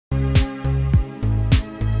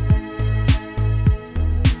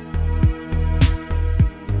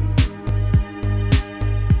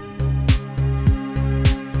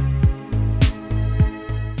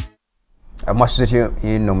mwasuze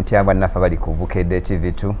ino mtyamba nafa bali ku Bukedde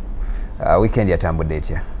TV2 weekend yatambudde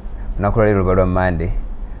etya nakola lero balwa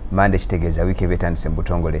Monday kitegeeza wiki betandise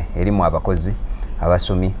mbutongole erimu abakozi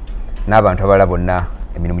abasomi n'abantu abalala bonna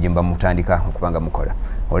emirimu gyemba mutandika okubanga mukola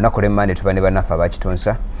olunaku lwa Monday tubane banafa ba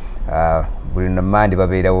Kitonsa buli na Monday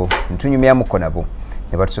babeerawo ntunyumya muko nabo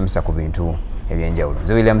ne batusomesa ku bintu ebyenjawulo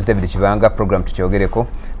nze Williams David Kibanga program tukyogereko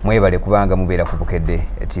mwebale kubanga mubeera ku Bukedde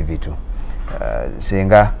TV2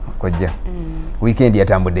 senga Kojja weekend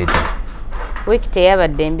yatambudde etya wiki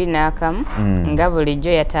teyabadde mbi n'akamu nga bulijjo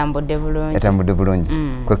yatambudde bulungi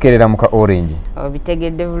kwekerera muka orange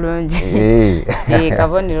obitegedde bulungi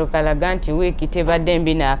kabonero kalaga nti wiki tebadde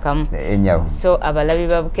mbi n'akamu so abalabi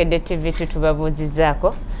ba Bukedde TV2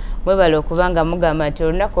 tubabuuzizaako mwebale okubanga mugamba nti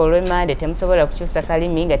olunaku olw'Emande temusobola kukyusa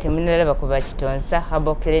kalimi nga temunalaba ku ba Kitonsa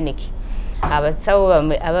Herbal Clinic abasawo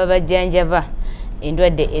bamwe ababajjanjaba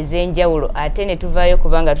endwadde ez'enjawulo ate ne tuvaayo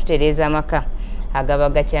kubanga tutereeza amaka agaba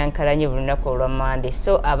gakyankalanye bulunaku olwa Monday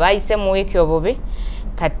so abayise mu wiiki obubi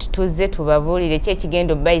kati tuzze tubabuulire ki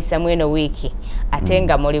ekigendo bayisa mu eno wiiki ate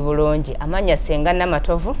nga muli bulungi amanya senga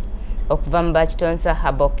namatovu okuva mu ba Kitonsa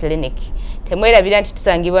Herbal Clinic temwerabira nti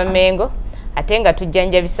tusangibwa Mengo ate nga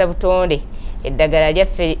tujjanjabisa butonde eddagala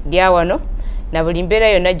lyaffe lya wano na buli mbeera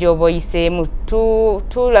yonna gy'oba oyiseemu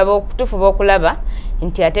tufuba okulaba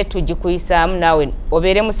nti ate tugikuyisaamu naawe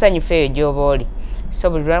obeere musanyufu eyo gy'oba oli so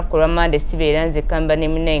buli lunaku lwa Monday sibeera nze kamba ne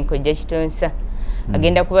munne Kojja Kitonsa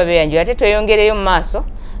agenda kuba beeyanjula ate tweyongereyo mu maaso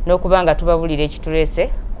n'okubanga tubabulira ekituleese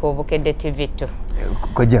ku Bukedde TV2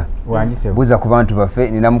 Kojja buuza ku bantu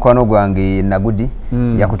baffe nina mukwano gwange Nagudi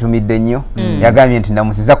yakutumidde nnyo yagambye nti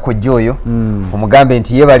namusiza Kojja oyo omugambe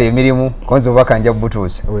nti yebala emirimu konze obaka nja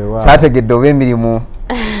butuusa saategedde oba emirimu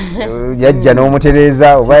yajja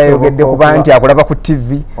n'omutereeza oba yayogedde kuba nti akulaba ku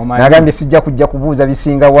TV nagambye sijja kujja kubuuza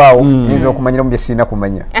bisinga waawo nyinza okumanyiramu bye sirina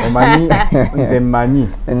kumanya omanyi nze mmanyi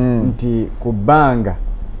nti ku bbanga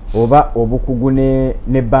oba obukugu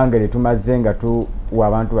n'ebbanga lyetumaze nga tuwa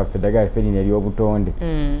abantu baffe eddagala liffe lino ery'obutonde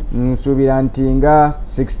nsuubira nti nga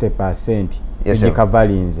 60%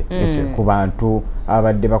 egikavalinze ku bantu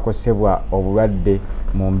abadde bakosebwa obulwadde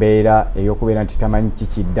mu mbeera ey'okubeera nti tamanyi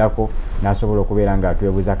kikiddako n'asobola okubeera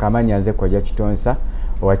ng'atwebuuza kamanya nze Kojja Kitonsa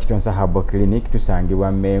owa Kitonsa Herbal Clinic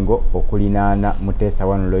tusangibwa Mengo okulinaana Muteesa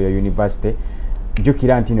One Royal University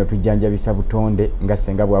jjukira nti no tujjanjabisa butonde nga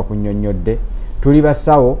senga bwakunnyonnyodde tuli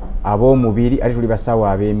basawo ab'omubiri ate tuli basawo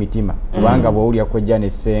ab'emitima kubanga bw'owulya Kojja ne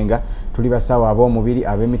Ssenga tuli basawo ab'omubiri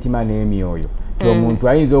ab'emitima n'emyoyo omuntu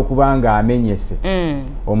ayinza okuba nga amenyese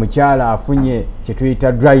omukyala afunye kye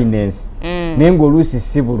tuyita dryness naye ng'oluusi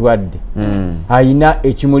si bulwadde ayina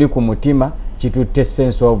ekimuli ku mutima kitutte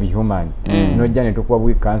sense of human nojja ne tukuba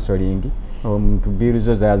bwi counseling omuntu biiru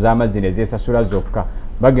zo z'amazzi ne zeesasula zokka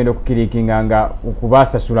bagenda okukirikinga nga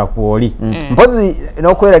okubasasula kwoli mpozi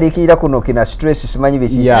n'okweraliikirira kuno kina stress simanyi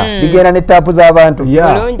biki bigenda ne taapu z'abantu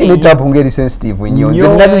ne taapu ngeri sensitive nnyo nze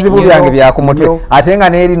nina bizibu byange bya ku mutwe ate nga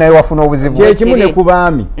neeri naye wafuna obuzibu kyekimu ne ku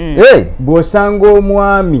baami bw'osanga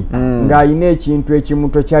omwami ng'ayina ekintu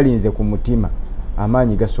ekimuto kyalinze ku mutima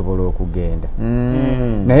amaanyi gasobola okugenda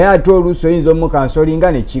naye ate oluusi oyinza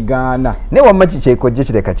omukansolinga ne kigaana naye wamma kikyekojje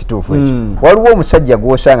kireka kituufu ekyo waliwo omusajja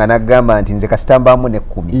gw'osanga n'agamba nti nze kasitambaamu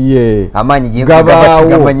ne10 amaanyi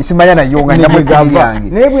gyegamanyi simanya nayo nga ndamwegavange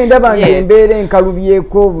naye bwe ndaba ng'embeera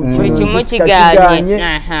enkalubyeko buli kimu kiganye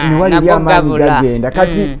ne waliri amaanyi gagenda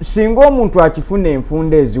kati singa omuntu akifuna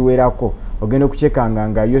enfunda eziwerako ogenda okukyekanga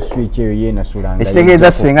nga yo switch eyo yeenasulanga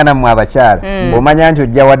ekitegeeza senga nammwe abakyala ng'omanya nti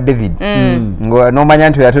ojja wa David n'omanya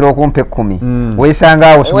nti oyatera okumpa 10 weesanga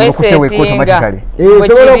awo sobola okuseweeka automatically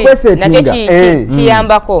sobola okwesetinga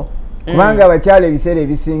kiyambako kubanga abakyala ebiseera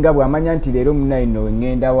ebisinga bw'amanya nti leero munaino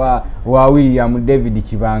ngenda wa William David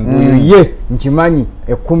Kibanga oyo ye nkimanyi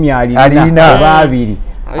 10 alina oba 2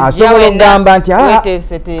 asobola okugamba nti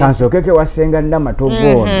kansookeke wasenga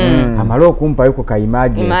namatovu amala okumpayo ku ka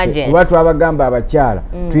emergency kuba twabagamba abakyala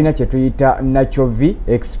tulina kye tuyita Nachovi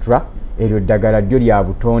extra eryo ddagala ddyo lya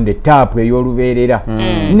butonde taapu ey'olubeerera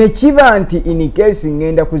ne kiba nti in case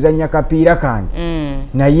ngenda kuzannya kapiira kange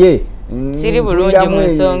naye siri bulungi mu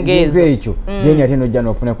nsonga ekyo then ate nojja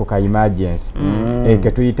n'ofuna ku ka emergency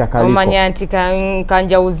ke tuyita kaliko omanya nti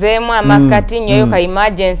kanjawuzeemu amakati nnyo ka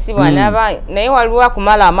emergency bw'anaaba naye waliwo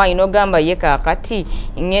akumala amaanyi n'ogamba ye kaakati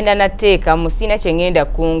ngenda nateeka musina kye ngenda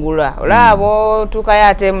kungula olaba otuukayo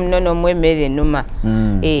ate munonomu emmere ennuma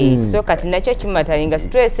so kati nakyo kimatalinga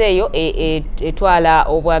stress eyo etwala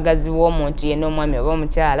obwagazi bw'omuntu yenna omwami oba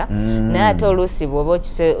omukyala naye ate oluusi bw'oba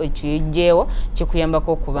okiyujjeewo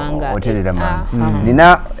kikuyambako okubanga oterera mangu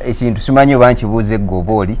nina ekintu simanyi oba nkibuuza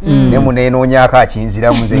eggoba oli ne munenoonyako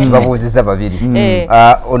akinziramu nze kibabuuziza babiri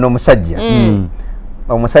ono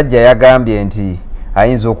omusajja yagambye nti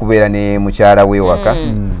ayinza okubeera ne mukyala we waka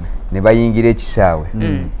ne bayingira ekisaawe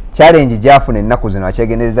challenge gyafuna ennaku zino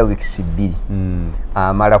akyegendereza wiikisi 2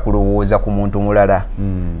 amala kulowooza ku muntu mulala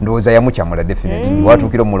ndowooza yamukyamula definitely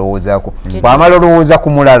watuukira omulowoozaako bw'amala olowooza ku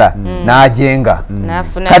mulala n'ajenga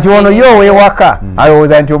kati ono yo ow'ewaka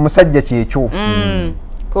alowooza nti omusajja kyekyo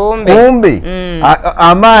kumbe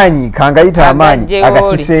amaanyi kangayita amaanyi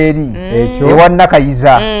agasisa eri ewa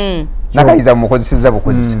nakayiza mukozeseza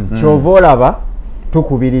bukozesa kyova olaba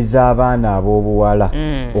tukubiriza abaana ab'obuwala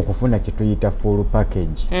okufuna kye tuyita full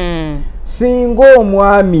package singa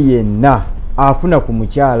omwami yenna afuna ku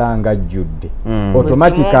mukyala nga ajjudde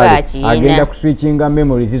automatically agenda kuswitchinga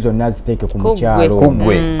memories zonna aziteeke ku mukyalo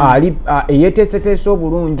ali eyeteeseteese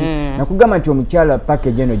obulungi nakugamba nti omukyala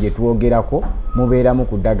package eno gye twogerako mubeeramu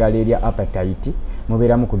ku ddagala erya appetite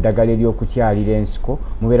mubeeramu ku ddagala ery'okukyalira ensiko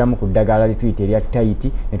mubeeramu ku ddagala lituyita erya tight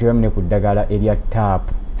ne tubeeramu ne ku ddagala erya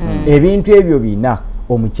taapu ebintu ebyo bina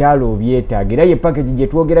omukyalo obyetaaga era ye package gye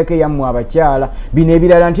twogerako eyammwe abakyala bino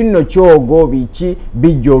ebirala nti nno kyogo biki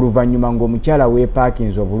bijja oluvannyuma ng'omukyala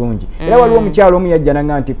weepaakinze obulungi era waliwo omukyalo omu yajja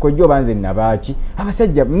nanga nti kojja oba nze nabaaki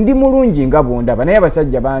abasajja ndi mulungi nga bondaba naye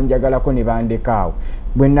abasajja banjagalako ne bandekaawo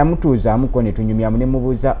bwe namutuuzaamuko ne tunyumyamu ne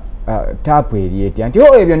mubuuza taapu eryetya nti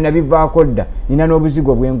ebyo nabivaako dda nina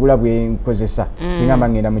n'obuzigo bwengula bwenkozesa singa mba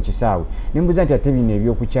ngenda mu kisaawe nembuuza nti ate bino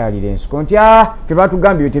ebyokukyalira ensiko nti fe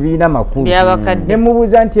batugambye byo tebirina makulu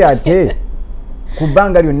nemubuuza nti ate ku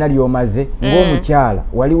bbanga lyonna lyomaze ng'omukyala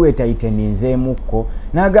wali weetayiteninzeemukko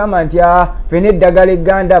n'agamba nti fe n'eddagala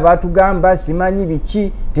egganda batugamba simanyi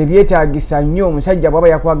biki tebyetaagisa nnyo omusajja bw'aba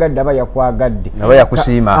yakwagadde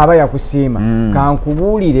aba yakusiima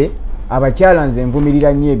kankubuulire abakyala nze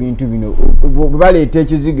nvumirira nnyo ebintu bino bwe baleeta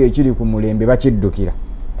ekizigo ekiri ku mulembe bakiddukira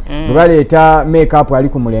bwe baleeta make-up ali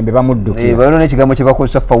ku mulembe bamuddukira balina n'ekigambo kye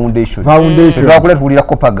bakozesa foundation twakula tuwulira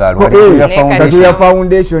kopagalo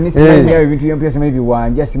foundation simanyi ebintu byempya simanyi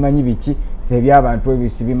biwanja simanyi biki ebyabantu ebyo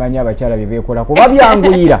sibimanyi abakyala bye beekolako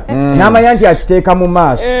babyanguyira n'amanya nti akiteeka mu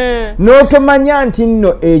maaso n'otomanya nti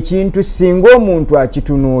nno ekintu singa omuntu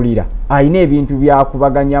akitunuulira ayina ebintu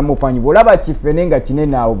byakubaganyamu ofanyi bw'olaba kifene nga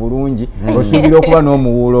kinene awo bulungi osuubira okuba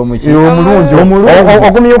n'omuwuula omulungi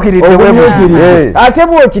ate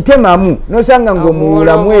bw'okitemamu n'osanga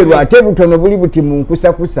ng'omuwuula mweru ate butono buli buti mu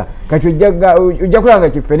nkusakusa kati ojja kulaba nga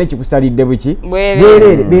kifene kikusalidde buki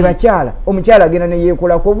bwereere be bakyala omukyala agenda ne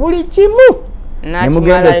yeekolako buli kimu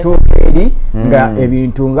nemugenda ettuuka eri nga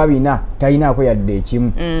ebintu nga bina talinaako yadde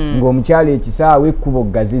ekimu ng'omukyala ekisaawe ekkubo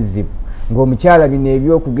gazizibu ng'omukyala bino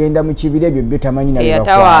ebyokugenda mu kibira ebyo byo tamanyi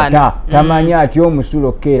nabibakwata tamanyi atya omusulo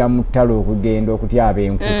okkeera mu ttale okugenda okutyaba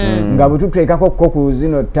enku nga bwe tuteekako ko ku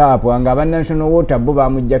zino taapu nga aba national water bo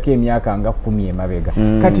bamuggyako emyaka nga 10 emabega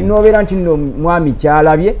kati n'obeera nti nno mwami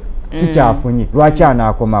kyalabye si kyafunye lwaki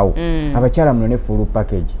anaakomawo abakyala muno ne full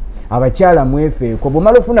package abakyala mwefeeko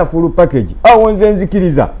bw'omala ofuna full package awo nze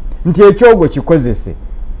nzikiriza nti ekyogo kikozese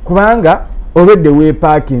kubanga olwedde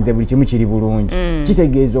weepaakinze buli kimu kiri bulungi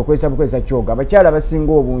kitegeeza bukozesa kyogo abakyala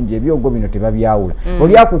abasinga obungi ebyogo bino tebabyawula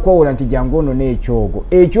oli akukowoola nti jangu ono n'ekyogo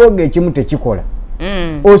ekimu tekikola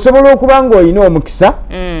osobola okuba ng'olina omukisa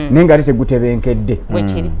naye nga ate tegutebenkedde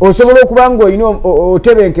osobola okuba ng'olina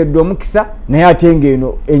otebenkedde omukisa naye ate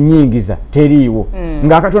ng'eno ennyingiza teriiwo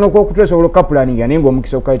ng'akatono k'okutu osobola okukapulaninga naye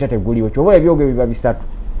ng'omukisa okukaleta teguliiwo kyobola ebyogo biba bisatu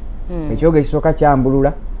ekyogo ekisooka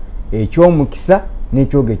kyambulula eky'omukisa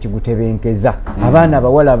n'ekyogo ekigutebenkeza abaana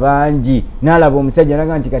abawala bangi n'alaba omusajja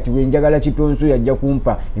naga nti kati bwenjagala Kitonsa yajja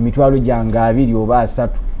kumpa emitwalo gyange 2 oba 3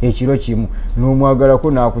 ekiro kimu n'omwagalako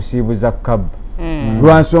n'akusiibuza kabba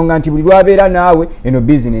lwansonga nti buli lwabeera naawe eno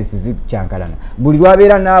bizinesi zikyankalana buli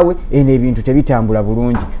lwabeera naawe eno ebintu tebitambula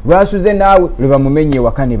bulungi lwasuze naawe lwe bamumenye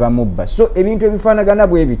ewaka ne bamubba so ebintu ebifaanagana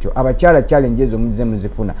bwe bityo abakyala challenge ezo muze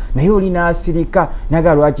muzifuna naye oli n'asirika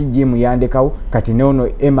naga lwaki jimu yandekawo kati neono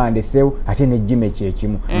emandesewo ate ne jimu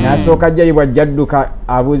ekyekimu n'asooka ajjayo bw'ajja adduka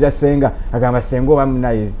abuuza senga agamba senga oba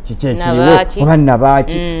munaye kiki ekiriwo oba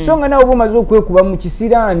nabaaki so nga naawe oba omaze okwekuba mu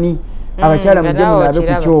kisiraani abakyala mujje munabe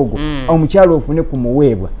ku kyogo omukyala ofune ku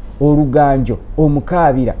muweebwa oluganjo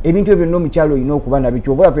omukaabira ebintu ebyo n'omukyala olina okuba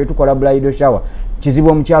nabyo oba ffe tukola bridal shower kizibu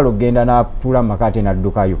omukyala ogenda n'atuula mu maka ate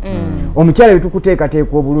n'addukayo omukyala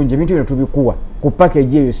byetukuteekateeka obulungi ebintu bino tubikuwa ku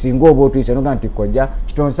package eyo singa oba otuyise noga nti Kojja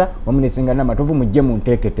Kitonsa omunesinga n'amatovu mujje mu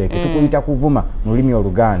nteeketeeke tukuyita kuvuma mu lulimi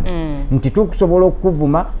Oluganda nti tukusobola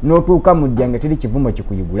okuvuma n'otuuka mu ddya nga teri kivumo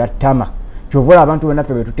kikuyigula ttama kyovola abantu bonna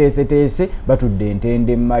ffe betuteeseteese batudde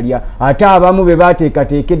entende mmalya ate abamu be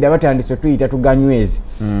bateekateekedde batandise tuyita tuganywezi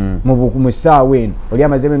mu ssaawa eno oli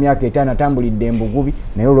amazemu emyaka 5 atambulidde embugubi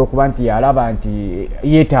naye olw'okuba nti yalaba nti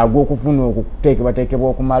yeetaaga okufuna okuteekebwateekebwa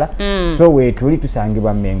okumala so weetuli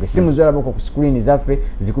tusangibwa Mmengo simu zolabako ku screen zaffe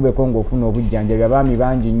zikubeko ng'ofuna obujjanjabi abaami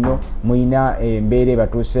bangi nnyo muyina embeera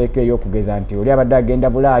batuuseeko ey'okugeza nti oli abadde agenda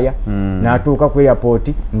Bulaaya n'atuuka ku airport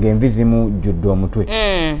ng'envi zimujjudde omutwe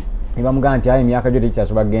Ibamugamba nti ayi emyaka gyo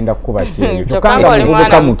tekyasobola kugenda kukuba kyeyo kyokanga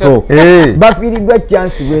muvubuka muto bafiiriddwa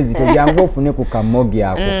chance bwezito jangu ofune ku kamogi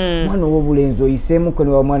ako mwana w'obulenzi oyiseemuko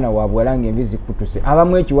ne wa mwana wa bwala ng'envi zikutuse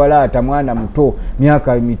abamu ekiwalaata mwana muto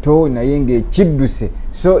myaka mito naye ng'ekidduse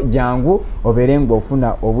so jangu obeere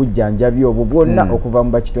ng'ofuna obujjanjabi obwo bwonna okuva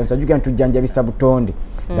mu bakitonsa jjukira ntujjanjabisa butonde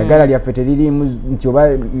dagala lyaffe teririmu nti oba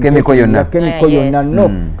kemiko yonna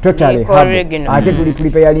no totally ate tuli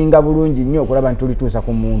preparinga bulungi nnyo okulaba nti tulituusa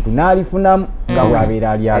ku muntu n'alifunamu nga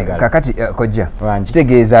bw'abeera alyagala kakati Kojja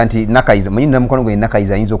kitegeeza nti nakayiza munyini namukono gwe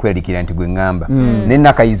nakayiza ayinza okweraliikirira nti gwe ŋŋamba ne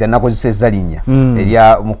nakayiza nakozesezza linnya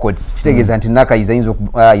erya mukotsi kitegeeza nti nakayiza ayinza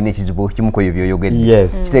ayina ekizibu kimu ku ebyo by'oyogedde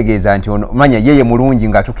kitegeeza nti ono manya yeye mulungi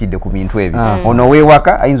ng'atukidde ku bintu ebyo ono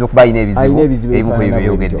weewaka ayinza okuba ayina ebizibu ebimu ku ebyo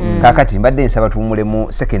by'oyogedde kakati mbadde nsaba tuwummulemu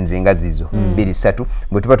seconds nga zizo 2-3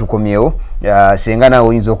 bwe tuba tukomyewo senga naawe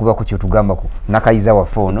oyinza okuba ku kyotugambako nakayiza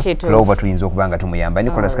waffe ono tulaba tuyinza okuba nga tumuyamba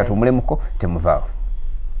nikola sika tuwummulemuko temuvaawo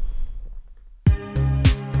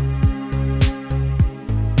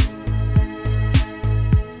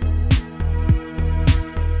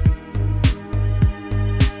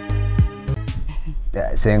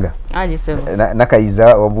senga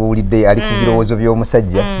nakayiza obuwulidde ali ku birowoozo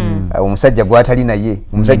by'omusajja omusajja gw'atali naye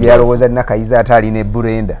omusajja yalowooza nakayiza ate alina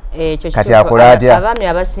ebbulenda kati akola atya abaami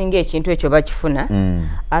abasinga ekintu ekyo bakifuna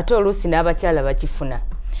ate oluusi n'abakyala bakifuna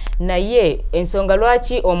naye ensonga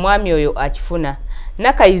lwaki omwami oyo akifuna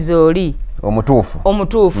nakayiza oli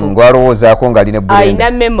omutuufu ng'alowoozaako ng'alina ebbulenda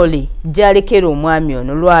alina memory gy'alekera omwami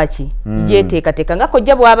ono lwaki yeeteekateeka nga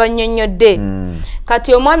Kojja bw'aba nnyonnyodde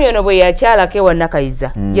kati omwami ono bwe yakyalako ewa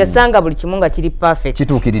nakayiza yasanga buli kimu nga kiri perfect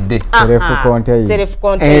kituukiridde self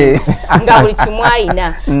contained nga buli kimu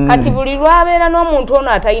ayina kati buli lwabeera n'omuntu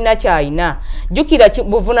ono atalina kyayina jjukira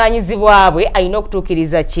buvunaanyizibwa bwe alina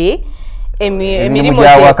okutuukiriza ki emirimu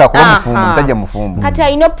gyawaka kuba musajja mufumbo kati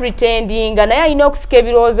alina pretendinga naye alina okusika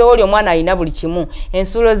ebirowoozo oli omwana alina buli kimu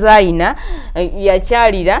ensuulo z'alina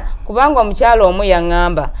yakyalira kubanga omukyalo omu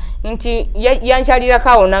yaŋŋamba nti yankyalirako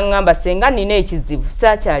awo naŋŋamba senga nina ekizibu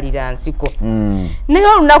saakyalira nsiko naye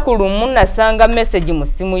olunaku lumu nasanga message mu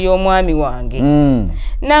ssimu y'omwami wange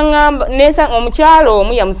naŋŋamba omukyalo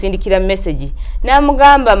omu yamusindikira message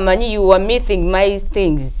n'amugamba manyi you are missing my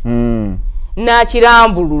things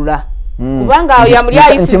n'akirambulula kubanga yamuli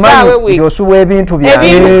ayisizaawe we osuwa ebintu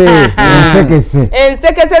byange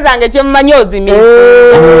ensekese zange kyemumanyi ozimisa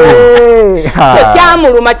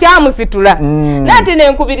kyamuluma kyamusitula nate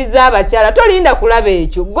nenkubiriza abakyala tolinda kulaba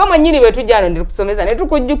ekyo gwe mwenyini bwe tujjano ndikusomesa ne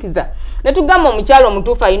tukujjukiza ne tugamba omukyalo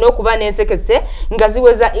omutuufu alina okuba n'ensekese nga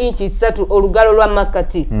ziweza inchi 3 olugalo lwa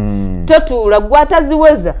makati totuula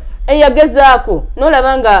gwataziweza eyagezaako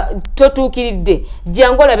n'olaba nga totuukiridde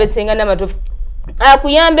jangu olabe senga n'amatofu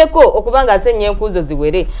akuyambeko okubanga asenye enkuzo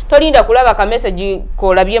ziwere tolinda kulaba ka message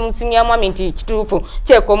kolabye musimu ya mwami nti kituufu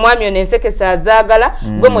kyeko mwami ono ensekesa azaagala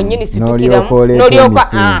gwe mwennyini situkiramu nolyoka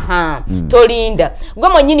tolinda gwe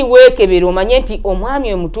mwennyini weekebera omanye nti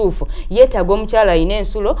omwami omutuufu yeetaaga omukyala alina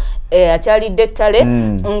ensulo akyalidde ettale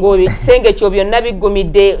ng'ekisenge kyo byonna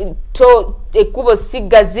biggumidde ekkubo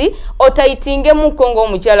sigazi otayitingemuko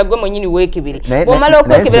ng'omukyala gwe mwennyini weekebere bw'omala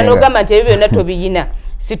okwekebera n'ogamba nti ebyo byonna tobiyina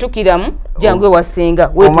situkiramu jangwe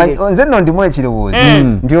wasenga nze nno ndimu ekirowoozo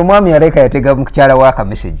nti omwami aleka yatega mukyala waka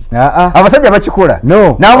message abasajja bakikola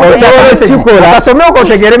kasome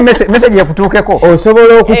okotegere message yakutuukeko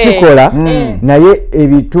osobola okukikola naye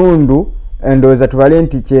ebitundu ndowooza tubale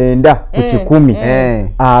nti 9 ku 10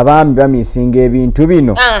 abaami bamisinga ebintu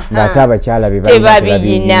bino ng'ate abakyala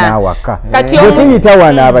bebalina waka gwe tuyita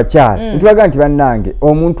wano abakyala ntubaga nti bannange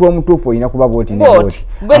omuntu omutuufu olina kuba bwoti nebwoti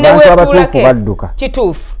abantu abatuufu badduka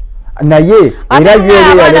kituufu naye era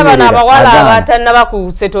abaana bano abawala abatannaba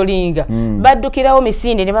kusetolinga baddukirawo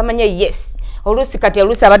misinde ne bamanya yes olusi kati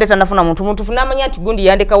olusi abadde tanafuna muntu mutufu namanya nti gundi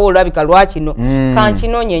yandekawo olabika lwakino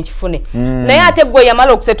kankinonye nkifune naye ate gwe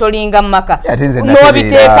yamala okusetolinga mumaka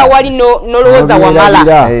n'obiteeka wali nolowooza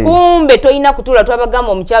wamala kumbe toyina kutula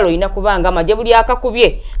twabagamba omukyalo olina kubanga amagye buli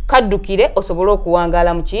akakubye kaddukire osobole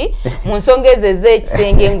okuwangaala muki mu nsonga ezo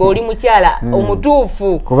ez'ekisenge ng'oli mukyala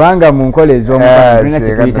omutuufu kubanga mu nkola ez'omukaka tulina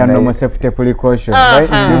kye tuyita normal safety precaution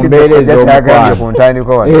mbeera ez'omukwano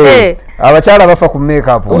abakyala bafa ku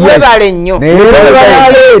makeup webale nnyo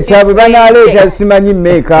bwe banaleeta simanyi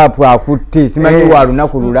makeup akutte simanyi wa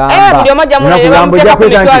lunaku lulamba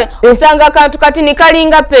osanga akantu kati ni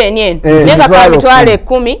kalinga peni eno naye nga kamitwala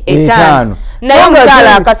 15 naye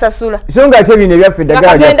omukyala akasasula so nga ate bino ebyaffe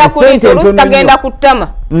eddagala kagenda kutama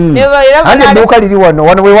ate edduuka liri wano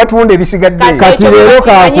we watunda ebisigadde kati leero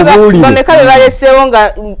kakubuulire bameka be baleseewo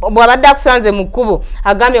nga bw'abadde akusanze mu kkubo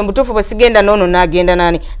agambye omutuufu bwe sigenda noono n'agenda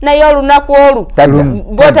nani naye olunaku olu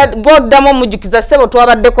gw'oddamu omujjukiza ssebo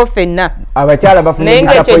twabaddeko ffenna abakyala bafuna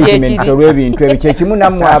disappointment olw'ebintu ebyo kyekimu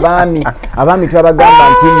nammwe abaami twabagamba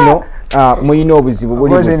nti nno muyina obuzibu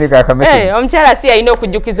buli omukyala si yalina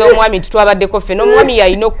okujjukiza omwami nti twabaddeko ffenna omwami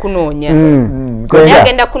yalina okukunoonya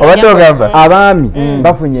abaami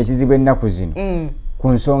bafunye ekizibu ennaku zino ku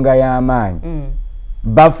nsonga y'amaanyi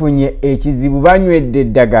bafunye ekizibu banywedde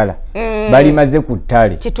eddagala balimaze ku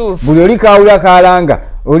ttale buli oli kaawula kaalanga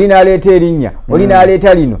oli n'aleeta erinnya oli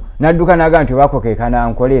n'aleeta lino n'adduka n'agamba nti bakokeeka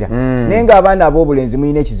nankolera naye ng'abaana ab'obulenzi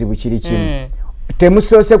muyina ekizibu kiri kimu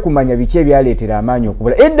temusoose kumanya biki ebyaleetera amaanyi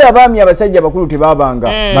okubula edda abaami abasajja abakulu tebabanga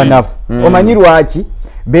banafu omanyi lwaki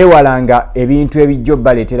beewalanga ebintu ebijjo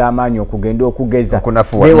baleetera amaanyi okugenda okugeza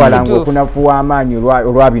beewalanga okunafuwa amaanyi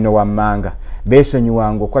olwa bino wammanga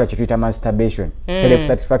beesonyiwanga okukola kyetuyita masturbation self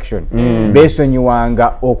satisfaction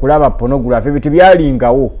beesonyiwanga okulaba pornography ebyo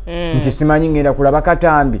tebyalingawo nti simanyi ngenda kulaba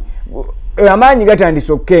katambi amaanyi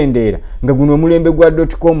gatandise okukendeera nga guno omulembe gwa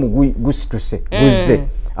 .com gusituse guzze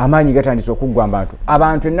amaanyi gatandise okuggwa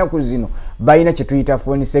abantu ennaku zino balina kyetuyita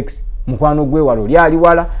phone sex mukwano gwewala oli ali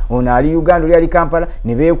wala ono ali Uganda oli ali Kampala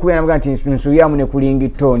ne beekuba namuga nti nsuyamu ne kulinga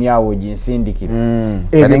ttoni awo ginsindikira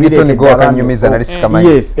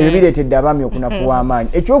yes ebyo bireetedde abaami okunafuwa amaanyi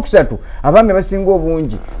ekyokusatu abaami abasinga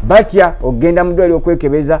obungi batya okugenda mu ddwaliro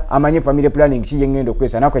okwekebeza amanye family planning kije ngenda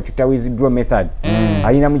okwesa nako ekyuta withdraw method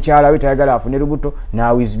alina mukyala we tayagala afune lubuto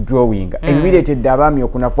na withdrawing ebyo bireetedde abaami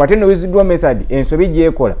okunafuwa ate no withdraw method ensobi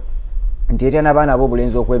gyekola nti era n'abaana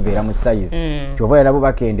ab'obulenzi okweveera mu sayizi kyova nabo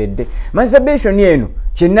bakendedde masturbation eno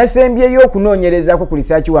kyenasembyeyo okunoonyerezaako ku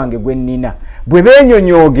lisaaki wange gwe nnina bwe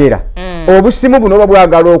beenyonyoogera obusimu buno oba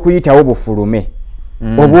bwagala okuyitawo bufulume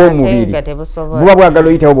obw'omubiri buba bwagala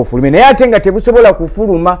oyitawo bufulume naye ate nga tebusobola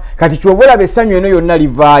kufuluma kati kyova olaba essanyu eno yonna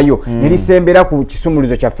livaayo ne lisembera ku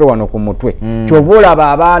kisumuluzo kyaffe wano ku mutwe kyova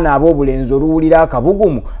olaba abaana ab'obulenzi oluwulira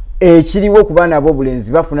akabugumu ekiriwo ku baana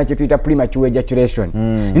ab'obulenzi bafuna kye tuyita premature ejaculation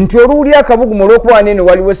nti oluwulira akabugumu olw'okuba neno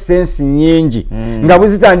waliwo sensi nnyingi nga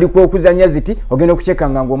buzitandika okuzanya ziti ogenda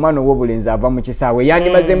okukyekanga ng'omwana ow'obulenzi ava mu kisaawe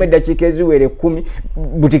yandimazeemu eddakiika eziwere 10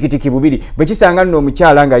 butikitiki bubiri bwe kisanga nno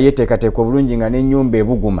omukyala nga yeeteekateeka obulungi nga n'ennyumba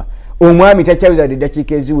ebuguma omwami takyawuzadde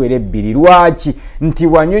eddakiika eziwere 2 lwaki nti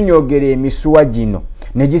wanyonyoogera emisuwa gino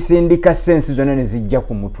ne gisindika sensi zonna ne zijja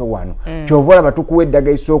ku mutwe wano kyova olaba tukuwa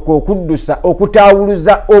eddagala isooka okuddusa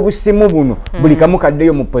okutaawuluza obusimu buno buli kamu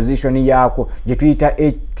kaddeyo mu position yaako gye tuyita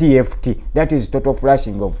TFT that is total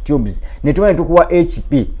flashing of tubes ne tuba ne tukuwa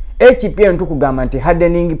HP eno tukugamba nti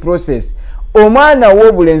hardening process omwana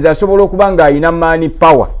w'obulenzi asobola okuba ng'alina maani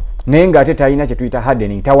power naye ng'ate talina kye tuyita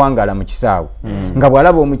hardening tawangala mu kisaawe nga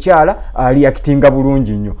bw'alaba omukyala aliyakitinga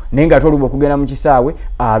bulungi nnyo naye ng'ate oluba okugenda mu kisaawe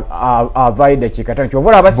avaayo eddakiika 5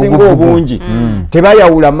 kyova abasinga obungi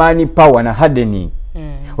tebayawula maani power na hardening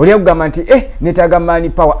oli akugamba nti netaaga maani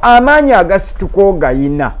power amaanyi agasituka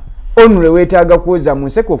gayina onule weetaaga kwoza mu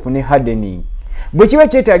nseko ofune hardening bwe kiba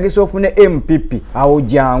kyetaagisa ofune MPP awo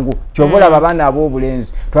jangu kyova olaba abaana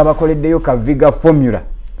ab'obulenzi twabakoleddeyo ka Viga formula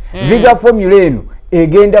Viga formula eno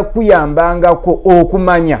egenda kuyambangako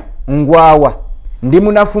okumanya ngwawa ndi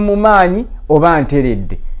munafu mu maanyi oba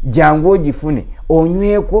nteredde jangu ogifune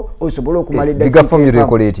onyweko osobole okumala Viga formula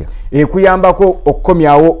ekola etya ekuyambako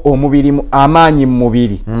okukomyawo omubiri amaanyi mu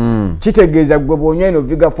mubiri kitegeeza gwe bw'onywa eno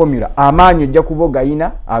Viga formula amaanyi ojja kuba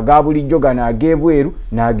ogayina aga bulijjo gano ag'ebweru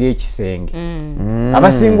n'ag'ekisenge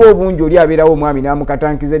abasinga obungi oli abeerawo omwami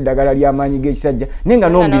n'amukatankiza eddagala ly'amaanyi g'ekisajja naye nga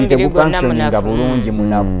n'omubiri tegufunctioninga bulungi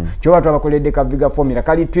munafu kyoba twabakoledde ka Viga formula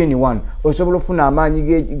kali 21 osobola ofuna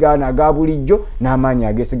amaanyi gano aga bulijjo n'amaanyi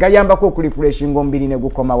ag'ese gayambako okurefreshinga omubiri ne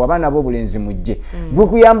gukomawo abaana ab'obulenzi mujje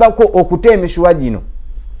gukuyambako okuta emisuwa gino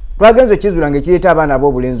twagenza ekizuula ng'ekireeta abaana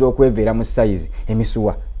ab'obulenzi okweveera mu sayizi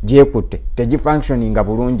emisuwa gyekutte tegifunctioninga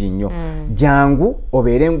bulungi nnyo jangu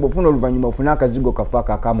obeere ofuna oluvannyuma ofune akazigo kafe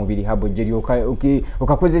akakamubiri habo gye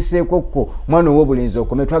okakozeseekokko mwana ow'obulenzi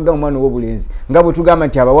okome twagamba omwana ow'obulenzi nga bwe tugamba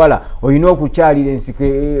nti abawala olina okukyalira ensiko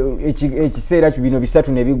ekiseera bino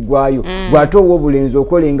 3 ne biggwayo bw'ate ow'obulenzi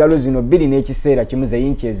okola engalo zino 2 n'ekiseera kimu ze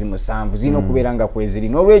inches 7 zirina okubeera nga kweziri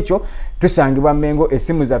n'olwekyo tusangibwa Mmengo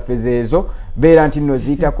essimu zaffe zeezo beera nti nno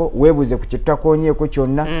ziyitako weebuze ku kye tutakoonyeeko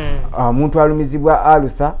kyonna omuntu alumizibwa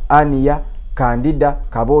alusa cholera, ania, candida,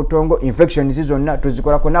 kabotongo, infection zonna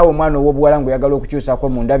tuzikolako nawe omwana ow'obuwala ng'oyagala okukyusako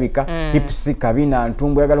mu ndabika, hips, kabina,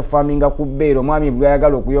 ntumbu yagala farminga ku bbeere, omwami bwe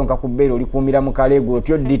yagala okuyonka ku bbeere olikumira mu kaleego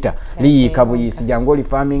otyo dita liyiika buyiisi jangu oli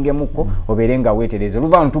farmingemuko obeere nga weetereza.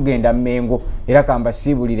 Oluvaano tugenda Mmengo era kamba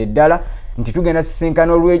siibulire ddala nti tugenda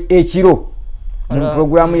sisinkana olw'ekiro mu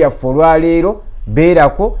programu yaffe olwaleero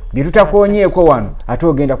beerako bye tutakoonyeeko wano ate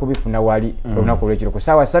ogenda kubifuna wali olunaku olw'ekiro ku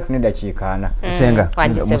ssaawa 3:40. Senga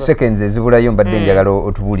mu seconds ezibulayo mbadde njagala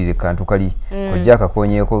otubuulire kantu kali Kojja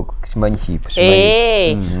akakoonyeeko kimanyi hipu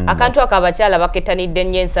akantu akabakyala baketanidde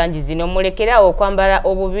nnyo ensangi zino mulekerawo okwambala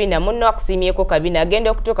obubiina munno akusimyeko kabina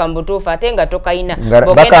agenda okutuuka mu butuufu ate nga tokayina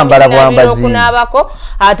bakambala bwambazi okunaabako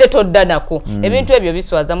ate todda nako ebintu ebyo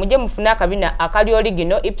biswaza mujje mufune akabina akali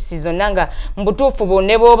oligino ipsi zonna nga mu butuufu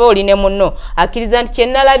bwonna bw'oba oline munno akkiriza nti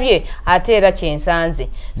kyennalabye ate era kyensanze.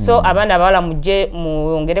 So abaana abawala mujje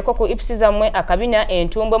mwongereko ku ipsi zammwe akabina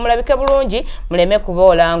entumbwe mulabike bulungi muleme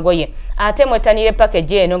kuboola ngoye ate mwetanire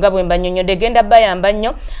package eno nga bwe mbanyonyodde genda bayamba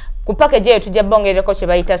nnyo ku package eyo tujja bongereko kye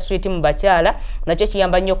bayita sweet mu bakyala nakyo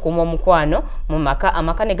kiyamba nnyo kuuma omukwano mu maka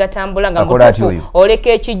amaka ne gatambula nga mutuufu oleka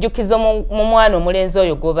ekijjukizo mu mwana omulenzi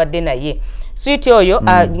oyo gw'obadde naye. Sweet oyo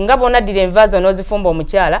nga bonaddira envaazo n'ozifumba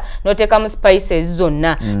omukyala n'oteekamu spices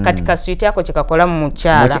zonna kati ka sweet yako kyekakola mu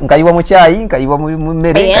mukyala nkayiwa mu kyayi nkayiwa mu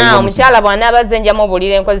mmere omukyala bw'anaabazze njamu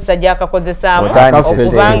obuulira enkozesa gy'akakozesaamu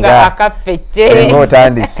okubanga akaffette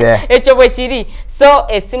ekyo bwe kiri. So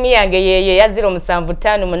essimu yange yeeyo eya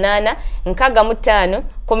 0758 65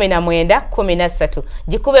 19 13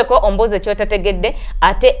 gikubeko ombuuze kyotategedde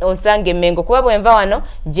ate onsange Mmengo kuba bwenva wano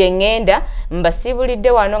gye ŋŋenda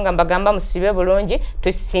mbasiibulidde wano nga mbagamba musibe bulungi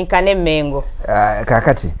tusisinkane Mmengo.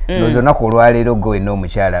 Kaakati ndowooza olunaku olwaleero gwe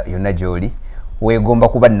n'omukyala yonna gy'oli weegomba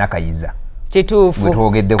kuba nakayiza kituufu bwe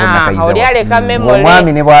twogeddeko nakayiza oli aleka memory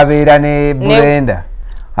omwami ne bw'abeera ne Blenda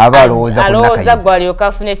aba alowooza ku nakayiza gw'alyoka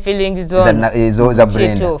afune feelings za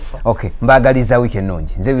Blenda. Okay, mbaagaliza wiiki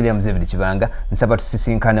ennungi nze William Zebedi Kibanga nsaba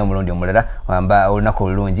tusisinkane omulundi omulala olunaku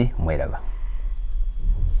olulungi mweraba.